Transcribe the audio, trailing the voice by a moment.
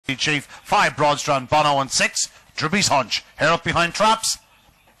Chief, 5 Broadstrand Bono and 6 Droopy's Hunch. Here up behind traps.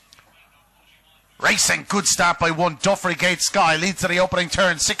 Racing, good start by 1 Duffry Gate Sky, leads to the opening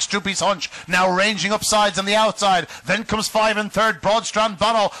turn, 6 Droopy's Hunch, now ranging up sides on the outside, then comes 5 and 3rd Broadstrand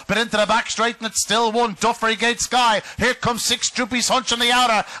Bono, but into the back straight and it's still 1 Duffry Gate Sky. Here comes 6 Droopy's Hunch on the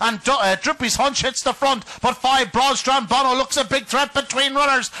outer, and Droopy's Hunch hits the front, but 5 Broadstrand Bono looks a big threat between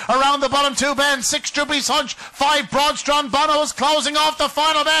runners around the bottom 2 bends. 6 Droopy's Hunch, 5 Broadstrand Bono is closing off the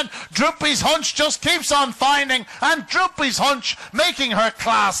final bend. Droopy's Hunch just keeps on finding, and Droopy's Hunch making her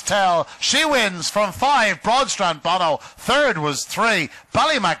class tell. She wins from 5 Broadstrand Bono. 3rd was 3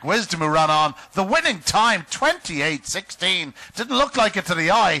 BALLYMAC Wisdom, who ran on. The winning time 28:16. Didn't look like it to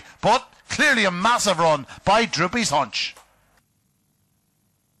the eye, but clearly a massive run by Droopy's Hunch.